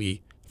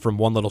locally from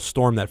one little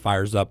storm that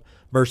fires up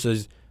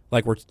versus,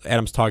 like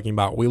Adam's talking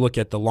about, we look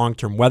at the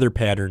long-term weather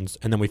patterns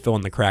and then we fill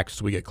in the cracks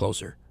as we get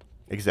closer.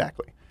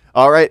 Exactly.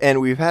 All right,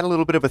 and we've had a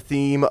little bit of a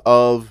theme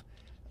of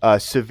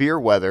severe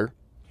weather,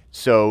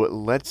 so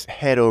let's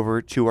head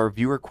over to our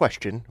viewer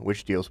question,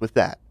 which deals with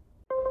that.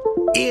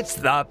 It's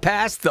the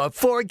Past the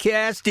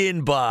Forecast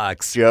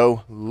inbox.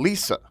 Joe,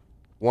 Lisa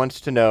wants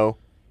to know,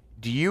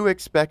 do you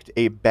expect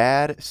a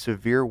bad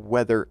severe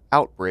weather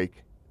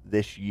outbreak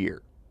this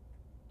year?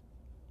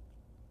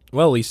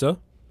 Well, Lisa,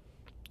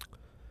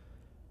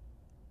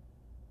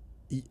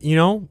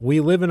 we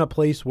live in a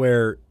place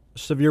where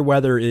severe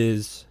weather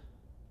is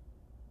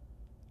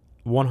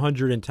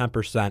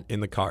 110%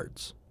 in the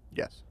cards.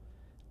 Yes.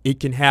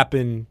 It can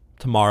happen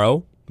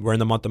tomorrow. We're in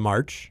the month of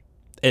March.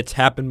 It's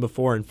happened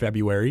before in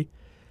February.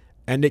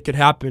 And it could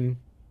happen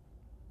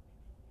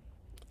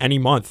any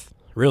month,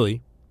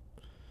 really.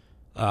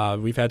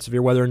 We've had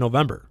severe weather in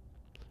November.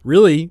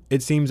 Really,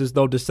 it seems as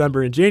though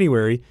December and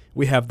January,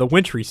 we have the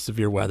wintry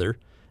severe weather.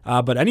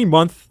 But any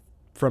month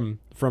from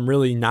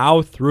really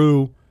now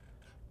through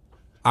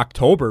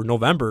October,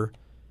 November,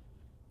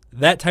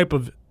 that type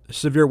of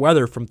severe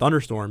weather from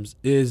thunderstorms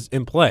is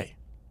in play.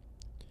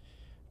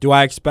 Do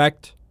I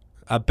expect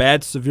a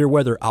bad severe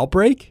weather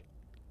outbreak?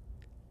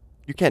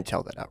 You can't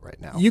tell that out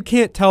right now. You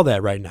can't tell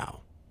that right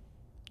now.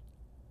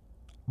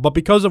 But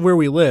because of where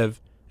we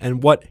live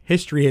and what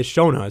history has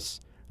shown us,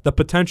 the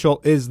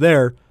potential is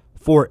there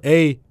for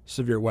a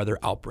severe weather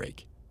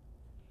outbreak.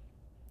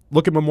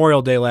 Look at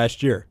Memorial Day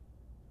last year.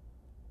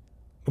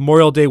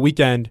 Memorial Day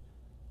weekend,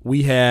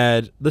 we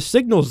had the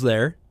signals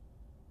there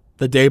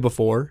the day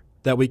before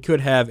that we could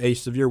have a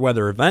severe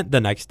weather event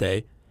the next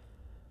day.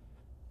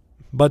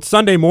 But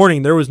Sunday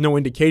morning, there was no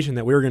indication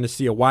that we were going to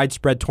see a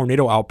widespread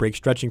tornado outbreak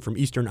stretching from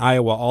eastern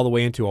Iowa all the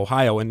way into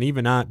Ohio, and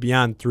even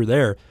beyond through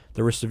there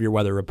were severe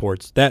weather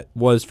reports. That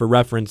was, for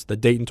reference, the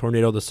Dayton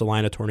tornado, the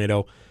Salina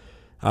tornado,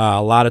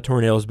 a lot of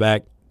tornadoes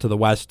back to the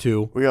west,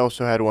 too. We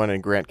also had one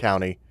in Grant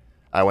County.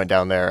 I went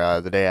down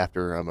there the day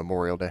after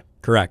Memorial Day.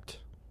 Correct.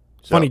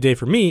 So, funny day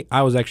for me.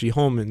 I was actually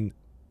home in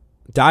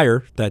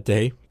Dyer that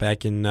day,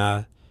 back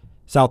in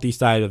southeast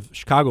side of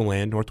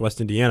Chicagoland, northwest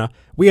Indiana.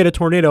 We had a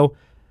tornado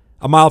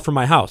a mile from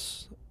my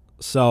house.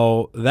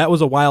 So that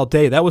was a wild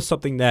day. That was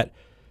something that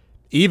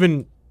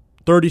even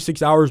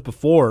 36 hours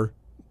before,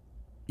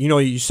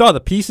 you saw the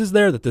pieces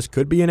there that this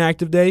could be an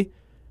active day.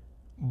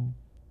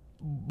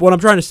 What I'm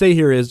trying to say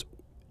here is,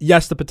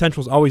 yes, the potential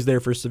is always there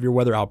for a severe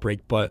weather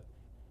outbreak, but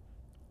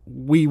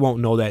we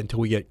won't know that until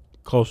we get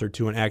closer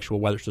to an actual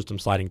weather system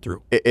sliding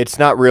through. It's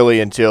not really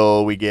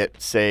until we get,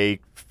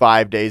 say,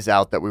 5 days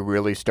out that we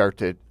really start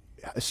to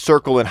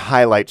circle and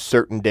highlight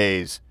certain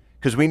days,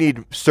 because we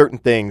need certain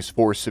things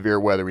for severe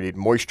weather. We need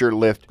moisture,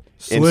 lift,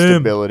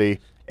 instability,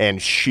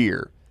 and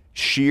shear.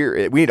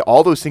 We need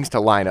all those things to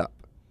line up.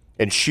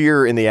 And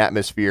shear in the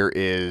atmosphere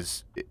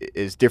is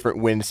different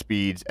wind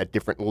speeds at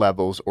different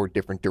levels or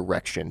different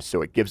directions.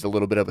 So it gives a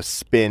little bit of a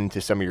spin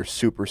to some of your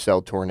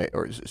supercell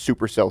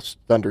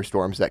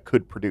thunderstorms that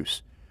could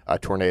produce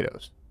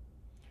tornadoes.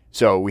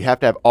 So we have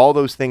to have all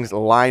those things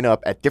line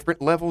up at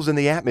different levels in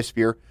the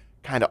atmosphere,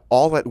 kind of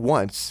all at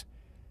once.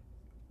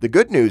 The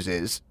good news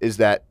is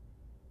that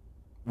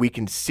we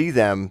can see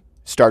them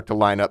start to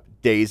line up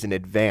days in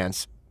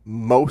advance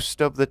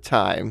most of the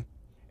time,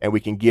 and we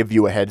can give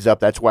you a heads up.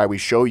 That's why we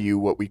show you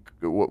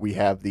what we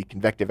have the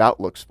convective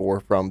outlooks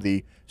for from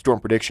the Storm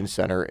Prediction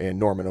Center in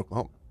Norman,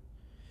 Oklahoma.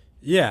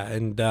 Yeah,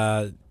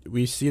 and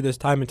we see this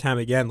time and time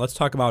again. Let's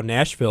talk about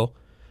Nashville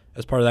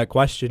as part of that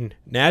question.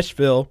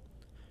 Nashville,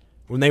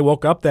 when they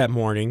woke up that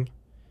morning,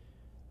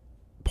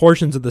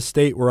 portions of the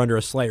state were under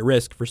a slight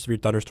risk for severe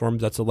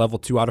thunderstorms. That's a level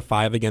 2 out of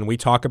 5. Again, we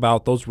talk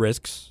about those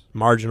risks: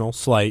 marginal,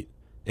 slight,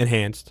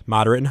 enhanced,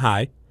 moderate, and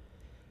high.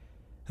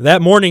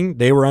 That morning,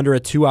 they were under a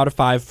 2 out of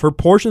 5 for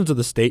portions of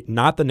the state,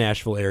 not the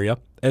Nashville area.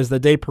 As the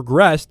day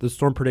progressed, the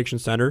Storm Prediction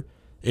Center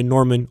in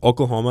Norman,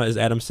 Oklahoma, as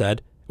Adam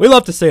said. We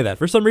love to say that.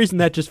 For some reason,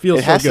 that just feels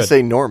It so has good. to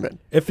say Norman.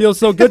 It feels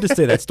so good to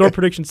say that. Storm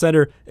Prediction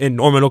Center in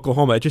Norman,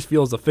 Oklahoma. It just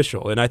feels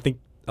official. And I think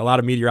a lot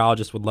of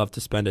meteorologists would love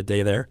to spend a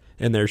day there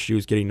in their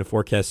shoes getting to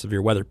forecast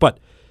severe weather. But,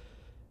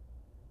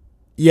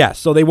 yeah,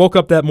 so they woke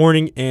up that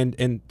morning,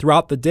 and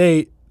throughout the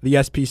day, the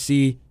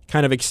SPC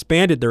kind of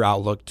expanded their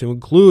outlook to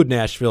include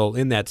Nashville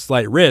in that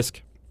slight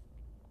risk.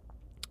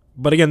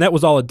 But, again, that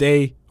was all a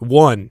day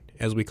one,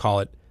 as we call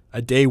it,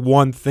 a day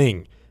one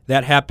thing.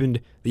 That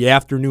happened the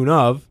afternoon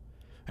of,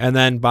 and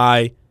then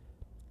by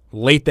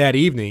late that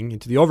evening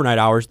into the overnight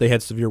hours, they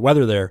had severe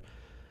weather there.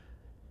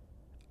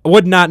 I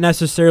would not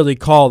necessarily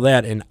call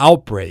that an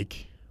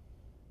outbreak.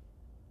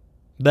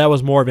 That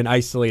was more of an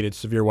isolated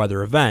severe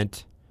weather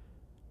event.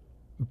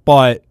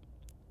 But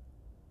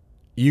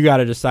you got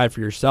to decide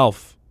for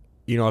yourself.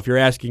 You know, if you're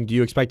asking, do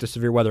you expect a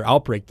severe weather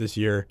outbreak this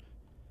year?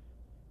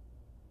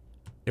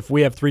 If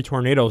we have 3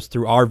 tornadoes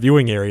through our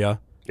viewing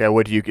area. Yeah,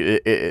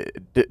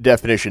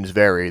 definitions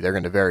vary. They're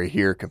going to vary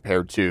here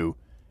compared to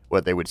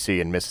what they would see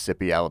in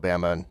Mississippi,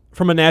 Alabama, and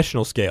from a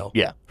national scale.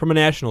 Yeah. From a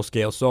national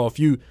scale. So if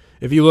you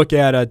look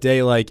at a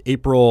day like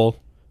April,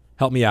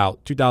 help me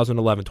out,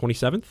 2011,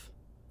 27th?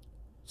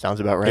 Sounds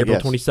about right, April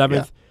yes. 27th.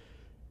 Yeah.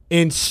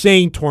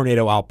 Insane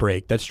tornado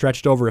outbreak that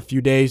stretched over a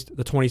few days,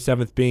 the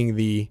 27th being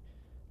the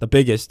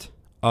biggest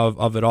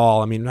of it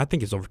all. I mean, I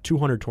think it's over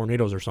 200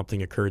 tornadoes or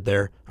something occurred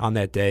there on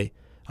that day.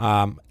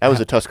 That was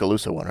the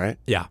Tuscaloosa one, right?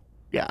 Yeah.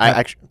 Yeah,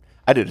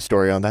 I did a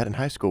story on that in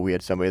high school. We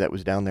had somebody that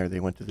was down there. They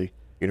went to the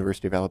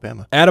University of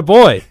Alabama.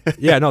 Attaboy.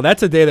 Yeah, no,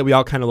 that's a day that we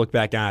all kind of look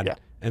back on Yeah.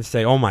 and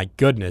say, oh my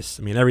goodness.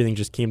 I mean, everything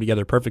just came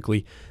together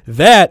perfectly.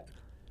 That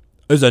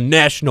is a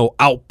national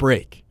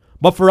outbreak.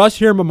 But for us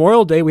here on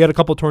Memorial Day, we had a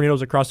couple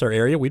tornadoes across our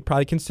area. We'd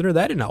probably consider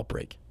that an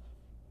outbreak.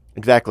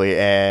 Exactly,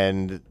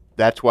 and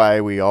that's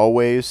why we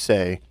always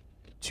say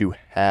to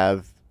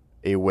have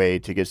a way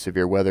to get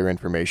severe weather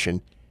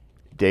information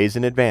days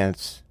in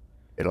advance.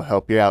 It'll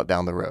help you out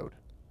down the road.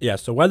 Yeah,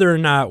 so whether or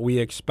not we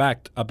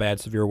expect a bad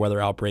severe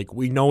weather outbreak,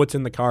 we know it's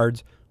in the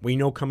cards. We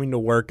know coming to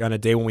work on a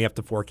day when we have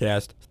to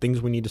forecast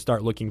things we need to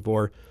start looking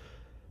for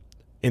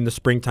in the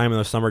springtime and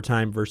the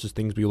summertime versus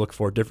things we look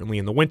for differently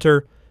in the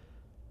winter.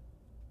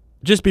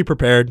 Just be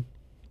prepared.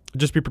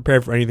 Just be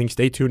prepared for anything.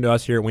 Stay tuned to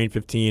us here at Wayne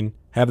 15.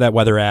 Have that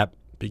weather app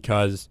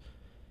because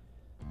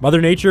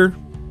Mother Nature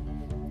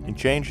And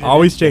change.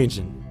 always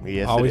changing.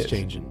 Yes, always it is.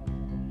 changing.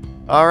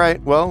 All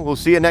right, well, we'll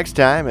see you next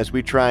time as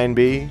we try and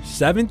be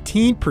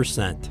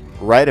 17%.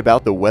 right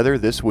about the weather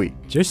this week.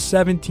 Just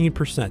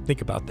 17%.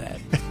 Think about that.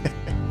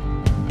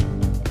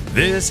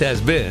 This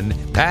has been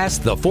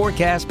Past the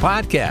Forecast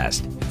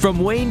Podcast from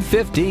Wayne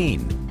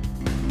 15.